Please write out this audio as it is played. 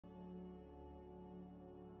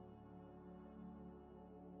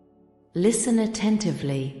Listen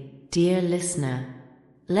attentively, dear listener.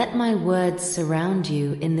 Let my words surround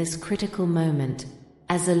you in this critical moment,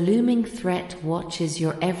 as a looming threat watches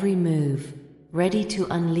your every move, ready to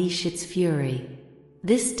unleash its fury.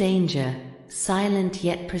 This danger, silent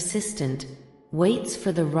yet persistent, waits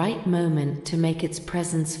for the right moment to make its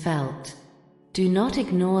presence felt. Do not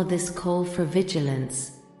ignore this call for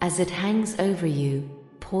vigilance, as it hangs over you,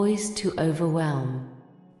 poised to overwhelm.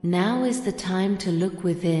 Now is the time to look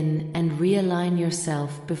within and realign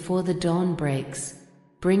yourself before the dawn breaks,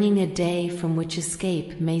 bringing a day from which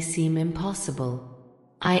escape may seem impossible.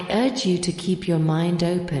 I urge you to keep your mind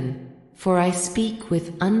open, for I speak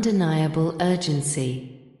with undeniable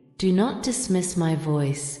urgency. Do not dismiss my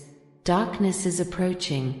voice. Darkness is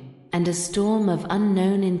approaching, and a storm of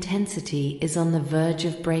unknown intensity is on the verge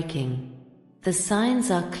of breaking. The signs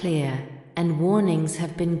are clear, and warnings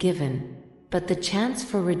have been given, but the chance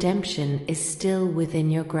for redemption is still within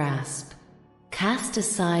your grasp. Cast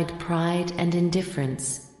aside pride and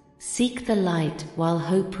indifference. Seek the light while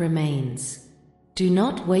hope remains. Do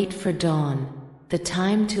not wait for dawn. The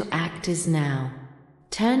time to act is now.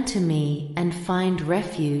 Turn to me and find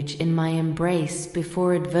refuge in my embrace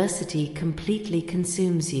before adversity completely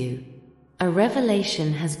consumes you. A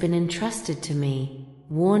revelation has been entrusted to me,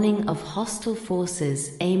 warning of hostile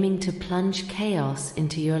forces aiming to plunge chaos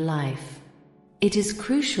into your life. It is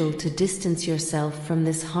crucial to distance yourself from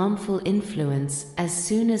this harmful influence as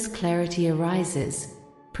soon as clarity arises,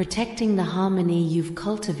 protecting the harmony you've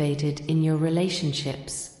cultivated in your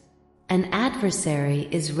relationships. An adversary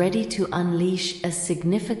is ready to unleash a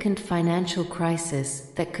significant financial crisis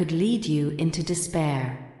that could lead you into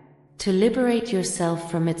despair. To liberate yourself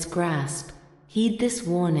from its grasp, heed this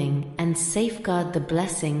warning and safeguard the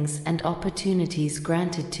blessings and opportunities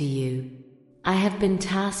granted to you. I have been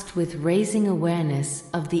tasked with raising awareness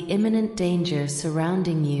of the imminent danger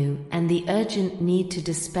surrounding you and the urgent need to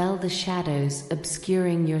dispel the shadows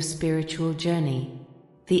obscuring your spiritual journey.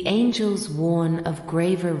 The angels warn of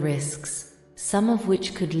graver risks, some of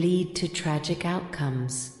which could lead to tragic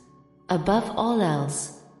outcomes. Above all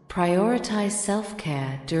else, prioritize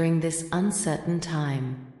self-care during this uncertain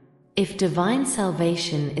time. If divine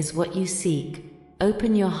salvation is what you seek,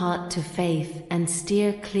 open your heart to faith and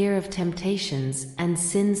steer clear of temptations and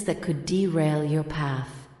sins that could derail your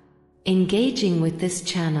path. Engaging with this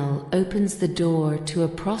channel opens the door to a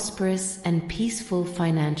prosperous and peaceful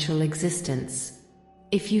financial existence.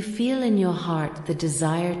 If you feel in your heart the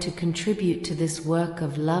desire to contribute to this work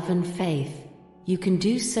of love and faith, you can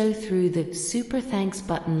do so through the Super Thanks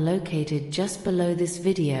button located just below this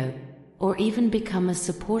video, or even become a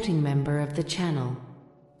supporting member of the channel.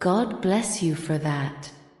 God bless you for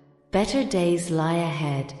that. Better days lie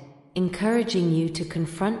ahead, encouraging you to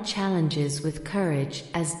confront challenges with courage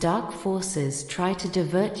as dark forces try to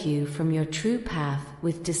divert you from your true path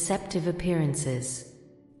with deceptive appearances.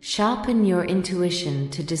 Sharpen your intuition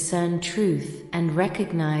to discern truth and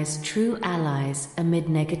recognize true allies amid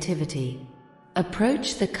negativity.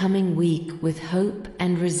 Approach the coming week with hope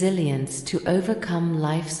and resilience to overcome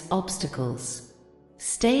life's obstacles.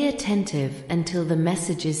 Stay attentive until the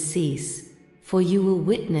messages cease, for you will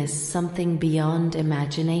witness something beyond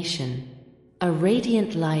imagination. A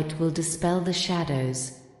radiant light will dispel the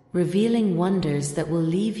shadows, revealing wonders that will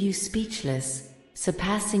leave you speechless,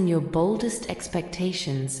 surpassing your boldest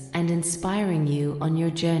expectations and inspiring you on your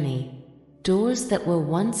journey. Doors that were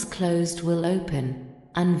once closed will open,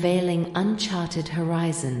 unveiling uncharted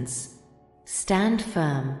horizons. Stand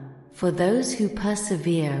firm, for those who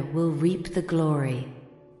persevere will reap the glory.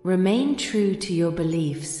 Remain true to your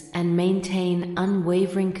beliefs and maintain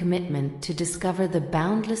unwavering commitment to discover the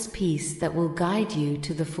boundless peace that will guide you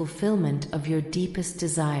to the fulfillment of your deepest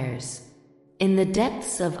desires. In the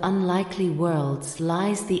depths of unlikely worlds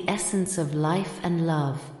lies the essence of life and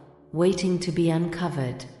love, waiting to be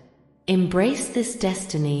uncovered. Embrace this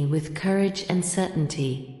destiny with courage and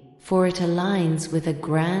certainty, for it aligns with a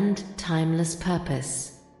grand, timeless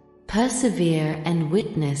purpose. Persevere and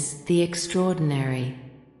witness the extraordinary.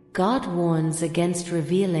 God warns against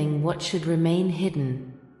revealing what should remain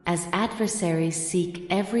hidden, as adversaries seek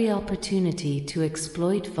every opportunity to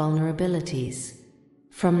exploit vulnerabilities.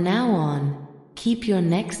 From now on, keep your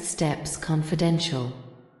next steps confidential.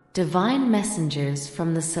 Divine messengers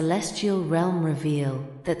from the celestial realm reveal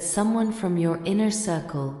that someone from your inner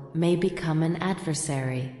circle may become an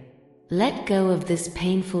adversary. Let go of this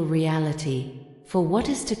painful reality, for what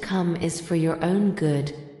is to come is for your own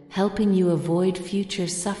good, helping you avoid future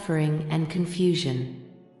suffering and confusion.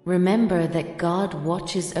 Remember that God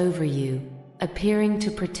watches over you, appearing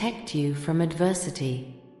to protect you from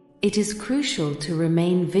adversity. It is crucial to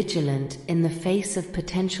remain vigilant in the face of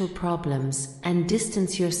potential problems and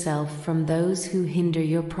distance yourself from those who hinder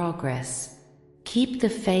your progress. Keep the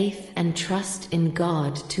faith and trust in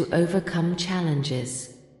God to overcome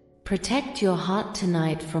challenges. Protect your heart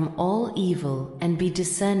tonight from all evil and be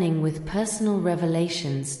discerning with personal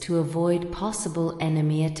revelations to avoid possible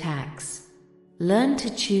enemy attacks. Learn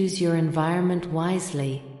to choose your environment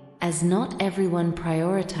wisely, as not everyone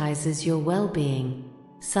prioritizes your well-being.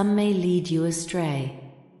 Some may lead you astray.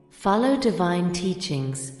 Follow divine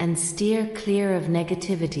teachings and steer clear of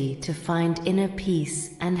negativity to find inner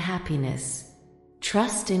peace and happiness.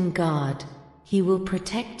 Trust in God. He will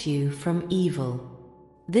protect you from evil.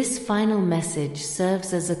 This final message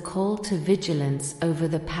serves as a call to vigilance over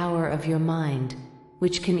the power of your mind,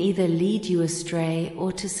 which can either lead you astray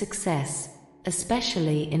or to success,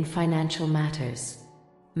 especially in financial matters.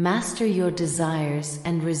 Master your desires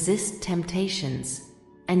and resist temptations,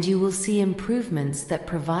 and you will see improvements that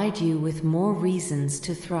provide you with more reasons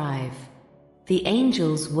to thrive. The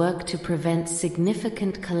angels work to prevent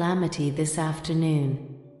significant calamity this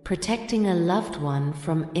afternoon, protecting a loved one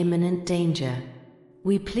from imminent danger.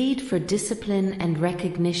 We plead for discipline and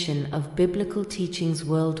recognition of biblical teachings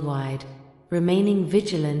worldwide, remaining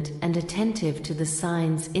vigilant and attentive to the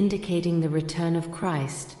signs indicating the return of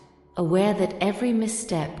Christ, aware that every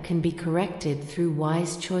misstep can be corrected through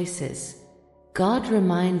wise choices. God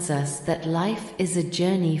reminds us that life is a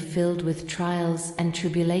journey filled with trials and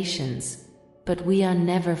tribulations, but we are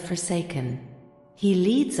never forsaken. He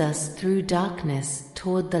leads us through darkness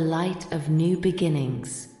toward the light of new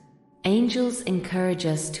beginnings. Angels encourage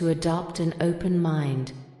us to adopt an open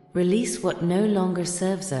mind, release what no longer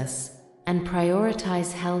serves us, and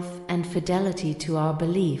prioritize health and fidelity to our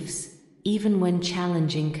beliefs, even when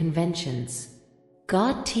challenging conventions.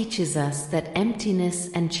 God teaches us that emptiness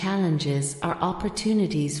and challenges are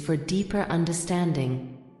opportunities for deeper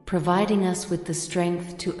understanding, providing us with the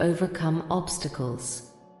strength to overcome obstacles.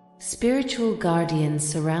 Spiritual guardians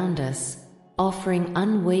surround us, offering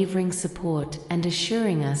unwavering support and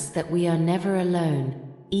assuring us that we are never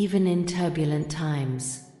alone, even in turbulent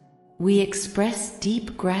times. We express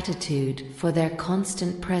deep gratitude for their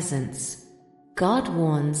constant presence. God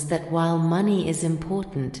warns that while money is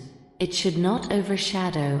important, it should not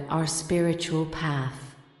overshadow our spiritual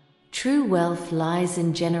path. True wealth lies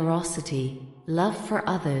in generosity, love for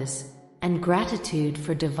others, and gratitude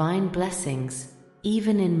for divine blessings,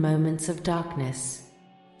 even in moments of darkness.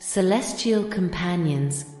 Celestial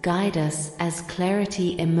companions guide us as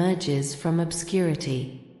clarity emerges from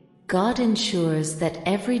obscurity. God ensures that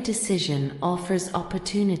every decision offers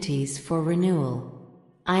opportunities for renewal.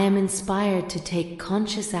 I am inspired to take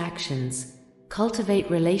conscious actions, cultivate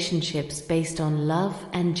relationships based on love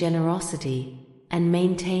and generosity, and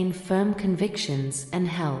maintain firm convictions and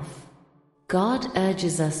health. God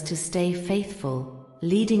urges us to stay faithful,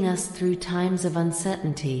 leading us through times of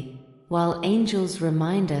uncertainty, while angels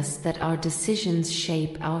remind us that our decisions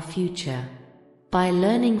shape our future. By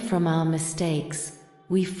learning from our mistakes,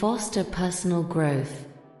 we foster personal growth.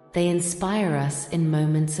 They inspire us in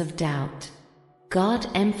moments of doubt. God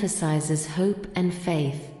emphasizes hope and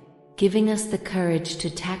faith, giving us the courage to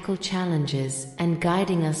tackle challenges and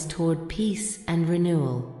guiding us toward peace and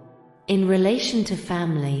renewal. In relation to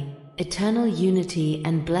family, eternal unity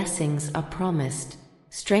and blessings are promised,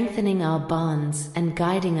 strengthening our bonds and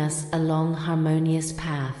guiding us along harmonious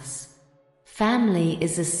paths. Family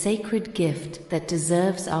is a sacred gift that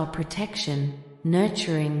deserves our protection,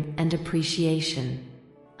 nurturing, and appreciation.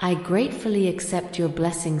 I gratefully accept your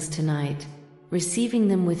blessings tonight, receiving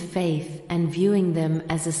them with faith and viewing them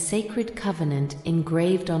as a sacred covenant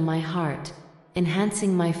engraved on my heart,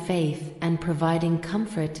 enhancing my faith and providing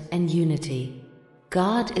comfort and unity.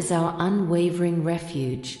 God is our unwavering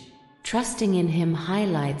refuge. Trusting in Him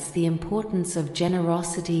highlights the importance of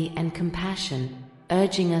generosity and compassion,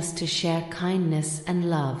 urging us to share kindness and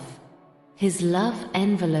love. His love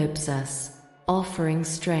envelopes us, offering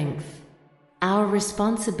strength. Our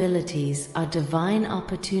responsibilities are divine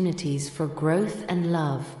opportunities for growth and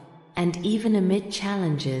love, and even amid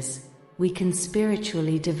challenges, we can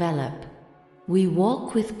spiritually develop. We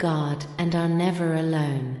walk with God and are never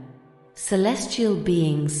alone. Celestial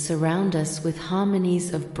beings surround us with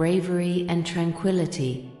harmonies of bravery and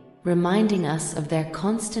tranquility, reminding us of their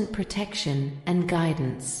constant protection and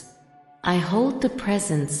guidance. I hold the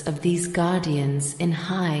presence of these guardians in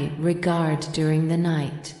high regard during the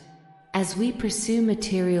night. As we pursue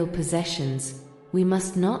material possessions, we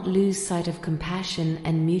must not lose sight of compassion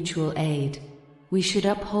and mutual aid. We should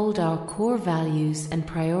uphold our core values and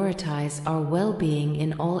prioritize our well-being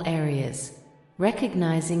in all areas.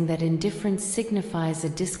 recognizing that indifference signifies a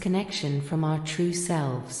disconnection from our true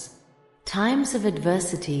selves. Times of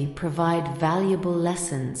adversity provide valuable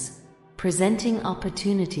lessons, presenting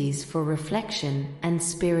opportunities for reflection and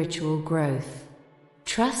spiritual growth.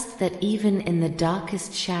 Trust that even in the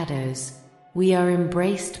darkest shadows, we are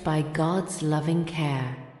embraced by God's loving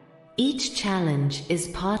care. Each challenge is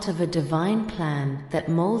part of a divine plan that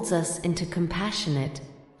molds us into compassionate,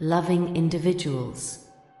 loving individuals.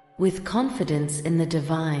 With confidence in the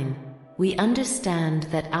divine, we understand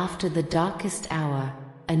that after the darkest hour,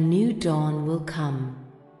 a new dawn will come.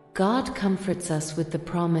 God comforts us with the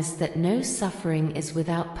promise that no suffering is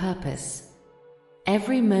without purpose.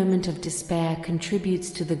 Every moment of despair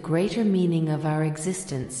contributes to the greater meaning of our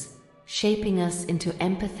existence, shaping us into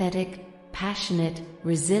empathetic, passionate,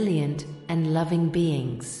 resilient, and loving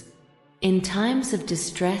beings. In times of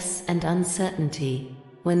distress and uncertainty,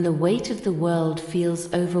 when the weight of the world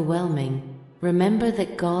feels overwhelming, remember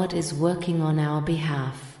that God is working on our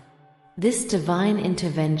behalf. This divine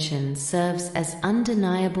intervention serves as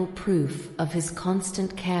undeniable proof of His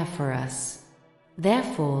constant care for us.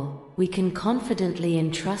 Therefore, we can confidently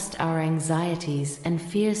entrust our anxieties and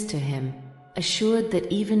fears to Him, assured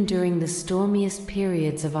that even during the stormiest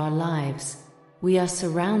periods of our lives, we are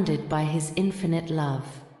surrounded by His infinite love.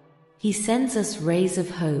 He sends us rays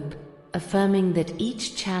of hope, affirming that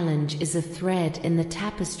each challenge is a thread in the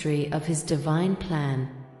tapestry of His divine plan,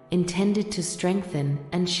 intended to strengthen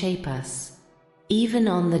and shape us. Even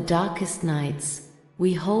on the darkest nights,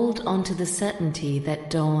 we hold on to the certainty that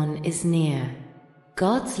dawn is near.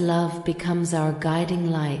 God's love becomes our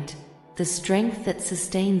guiding light, the strength that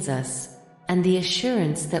sustains us, and the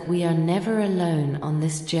assurance that we are never alone on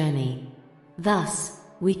this journey. Thus,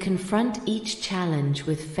 we confront each challenge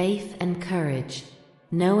with faith and courage,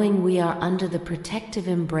 knowing we are under the protective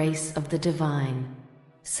embrace of the divine.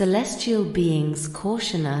 Celestial beings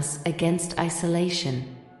caution us against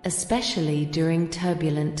isolation, especially during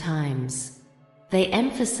turbulent times. They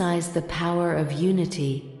emphasize the power of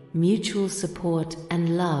unity, mutual support,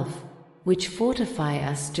 and love, which fortify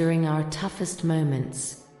us during our toughest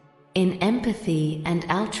moments. In empathy and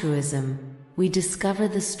altruism, we discover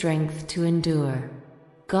the strength to endure.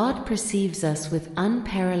 God perceives us with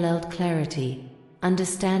unparalleled clarity,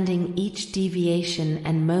 understanding each deviation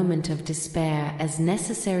and moment of despair as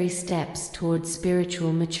necessary steps towards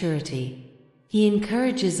spiritual maturity. He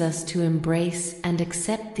encourages us to embrace and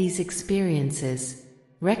accept these experiences,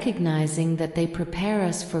 recognizing that they prepare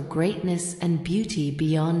us for greatness and beauty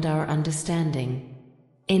beyond our understanding.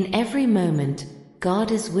 In every moment,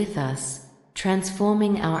 God is with us,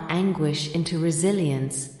 transforming our anguish into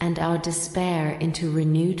resilience and our despair into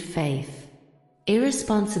renewed faith.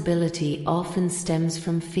 Irresponsibility often stems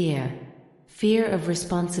from fear. Fear of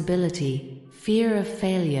responsibility, fear of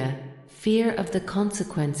failure, fear of the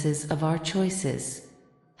consequences of our choices.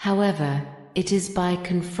 However, it is by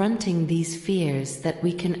confronting these fears that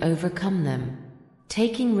we can overcome them.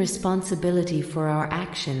 Taking responsibility for our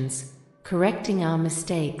actions, correcting our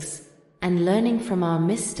mistakes, and learning from our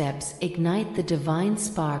missteps ignite the divine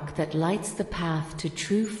spark that lights the path to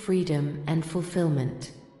true freedom and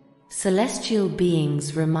fulfillment. Celestial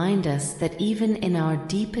beings remind us that even in our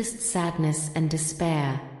deepest sadness and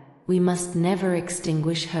despair, we must never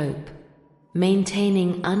extinguish hope.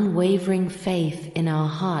 Maintaining unwavering faith in our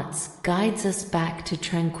hearts guides us back to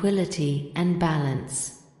tranquility and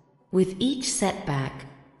balance. With each setback,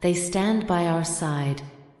 they stand by our side,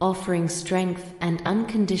 offering strength and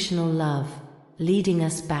unconditional love, leading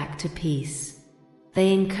us back to peace.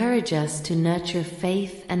 They encourage us to nurture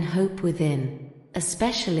faith and hope within,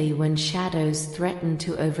 especially when shadows threaten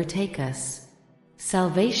to overtake us.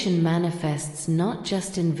 Salvation manifests not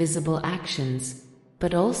just in visible actions,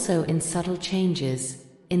 but also in subtle changes,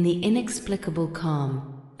 in the inexplicable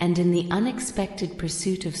calm, and in the unexpected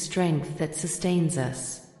pursuit of strength that sustains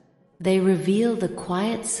us. They reveal the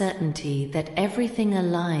quiet certainty that everything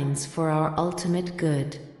aligns for our ultimate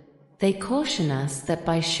good. They caution us that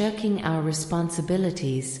by shirking our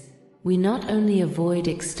responsibilities, we not only avoid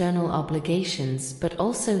external obligations but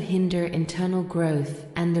also hinder internal growth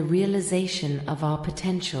and the realization of our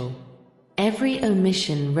potential. Every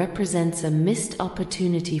omission represents a missed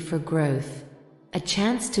opportunity for growth, a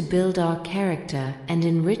chance to build our character and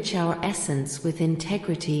enrich our essence with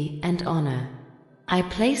integrity and honor. I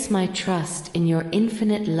place my trust in your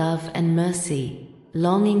infinite love and mercy,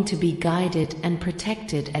 longing to be guided and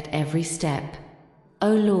protected at every step.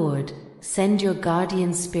 O Lord, send your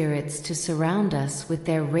guardian spirits to surround us with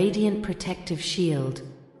their radiant protective shield,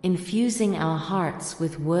 infusing our hearts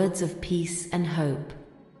with words of peace and hope.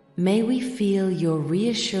 May we feel your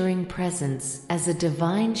reassuring presence as a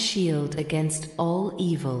divine shield against all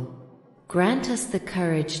evil. Grant us the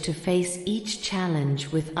courage to face each challenge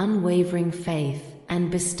with unwavering faith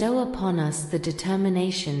and bestow upon us the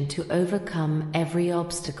determination to overcome every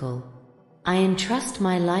obstacle. I entrust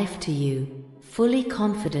my life to you, fully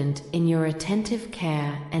confident in your attentive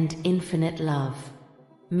care and infinite love.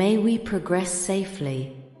 May we progress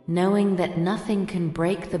safely, knowing that nothing can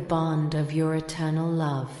break the bond of your eternal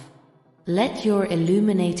love. Let your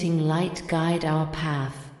illuminating light guide our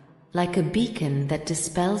path, like a beacon that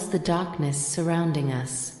dispels the darkness surrounding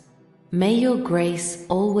us. May your grace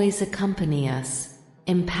always accompany us,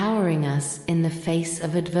 empowering us in the face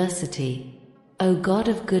of adversity. O God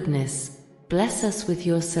of goodness, bless us with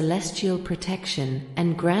your celestial protection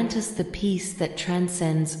and grant us the peace that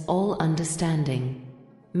transcends all understanding.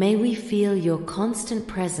 May we feel your constant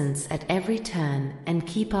presence at every turn and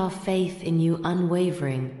keep our faith in you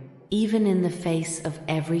unwavering, even in the face of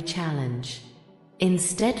every challenge. In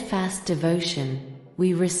steadfast devotion,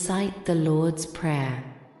 we recite the Lord's Prayer.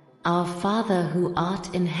 Our Father who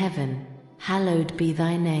art in heaven, hallowed be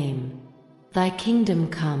thy name. Thy kingdom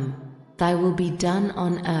come, thy will be done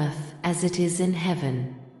on earth as it is in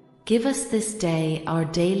heaven. Give us this day our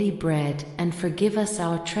daily bread, and forgive us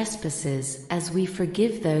our trespasses as we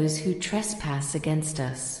forgive those who trespass against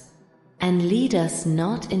us. And lead us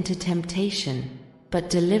not into temptation, but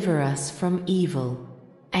deliver us from evil.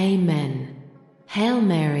 Amen. Hail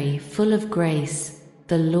Mary, full of grace,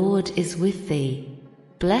 the Lord is with thee.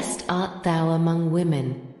 Blessed art thou among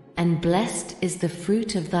women, and blessed is the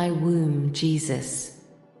fruit of thy womb, Jesus.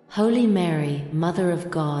 Holy Mary, Mother of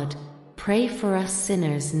God, pray for us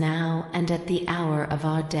sinners now and at the hour of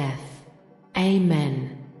our death.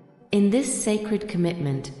 Amen. In this sacred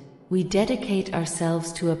commitment, we dedicate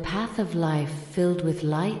ourselves to a path of life filled with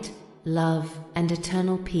light, love, and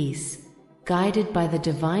eternal peace, guided by the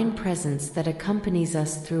divine presence that accompanies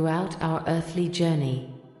us throughout our earthly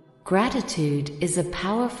journey. Gratitude is a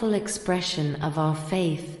powerful expression of our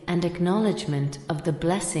faith and acknowledgement of the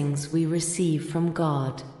blessings we receive from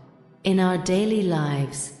God. In our daily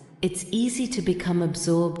lives, it's easy to become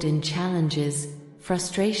absorbed in challenges,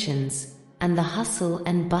 frustrations, and the hustle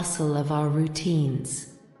and bustle of our routines.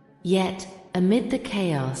 Yet, amid the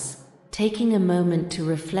chaos, taking a moment to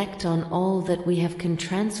reflect on all that we have can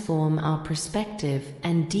transform our perspective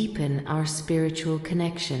and deepen our spiritual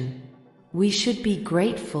connection. We should be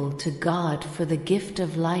grateful to God for the gift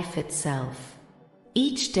of life itself.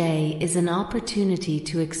 Each day is an opportunity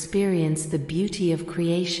to experience the beauty of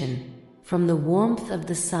creation, from the warmth of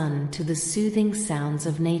the sun to the soothing sounds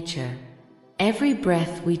of nature. Every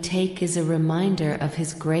breath we take is a reminder of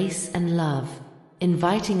His grace and love,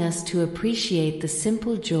 inviting us to appreciate the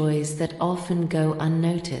simple joys that often go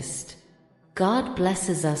unnoticed. God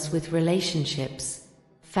blesses us with relationships,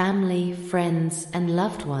 family, friends, and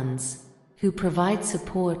loved ones, who provide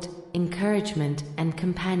support, encouragement, and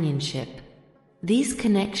companionship. These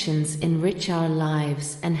connections enrich our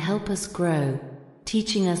lives and help us grow,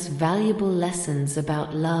 teaching us valuable lessons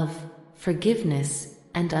about love, forgiveness,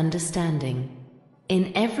 and understanding.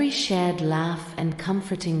 In every shared laugh and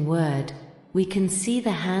comforting word, we can see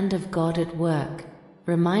the hand of God at work,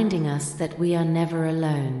 reminding us that we are never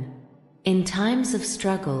alone. In times of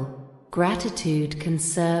struggle, gratitude can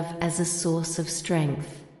serve as a source of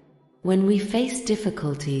strength. When we face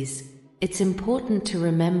difficulties, it's important to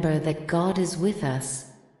remember that God is with us,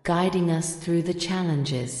 guiding us through the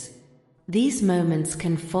challenges. These moments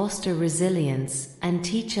can foster resilience and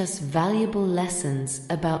teach us valuable lessons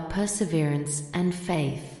about perseverance and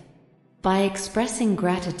faith. By expressing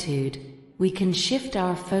gratitude, we can shift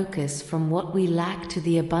our focus from what we lack to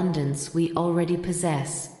the abundance we already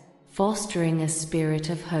possess, fostering a spirit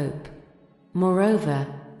of hope. Moreover,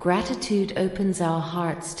 gratitude opens our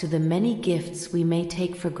hearts to the many gifts we may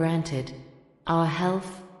take for granted: our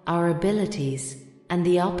health, our abilities, and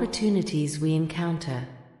the opportunities we encounter.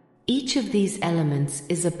 Each of these elements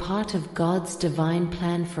is a part of God's divine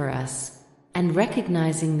plan for us, and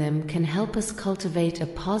recognizing them can help us cultivate a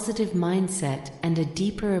positive mindset and a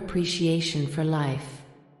deeper appreciation for life.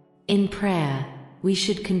 In prayer, we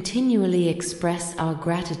should continually express our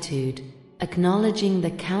gratitude, acknowledging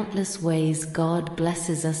the countless ways God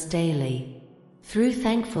blesses us daily. Through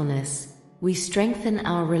thankfulness, we strengthen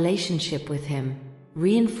our relationship with Him,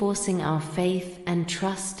 reinforcing our faith and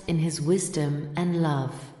trust in His wisdom and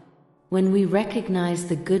love. When we recognize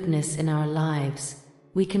the goodness in our lives,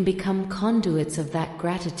 we can become conduits of that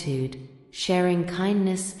gratitude, sharing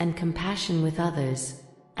kindness and compassion with others,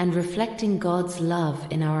 and reflecting God's love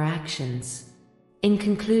in our actions. In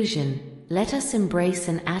conclusion, let us embrace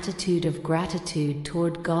an attitude of gratitude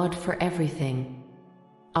toward God for everything: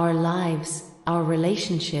 our lives, our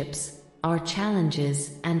relationships, our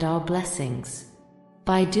challenges, and our blessings.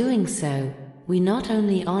 By doing so, we not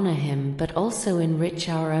only honor Him but also enrich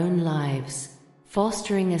our own lives,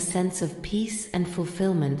 fostering a sense of peace and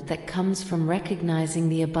fulfillment that comes from recognizing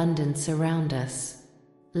the abundance around us.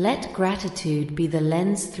 Let gratitude be the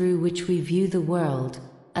lens through which we view the world,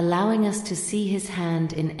 allowing us to see His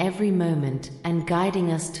hand in every moment and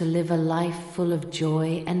guiding us to live a life full of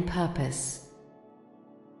joy and purpose.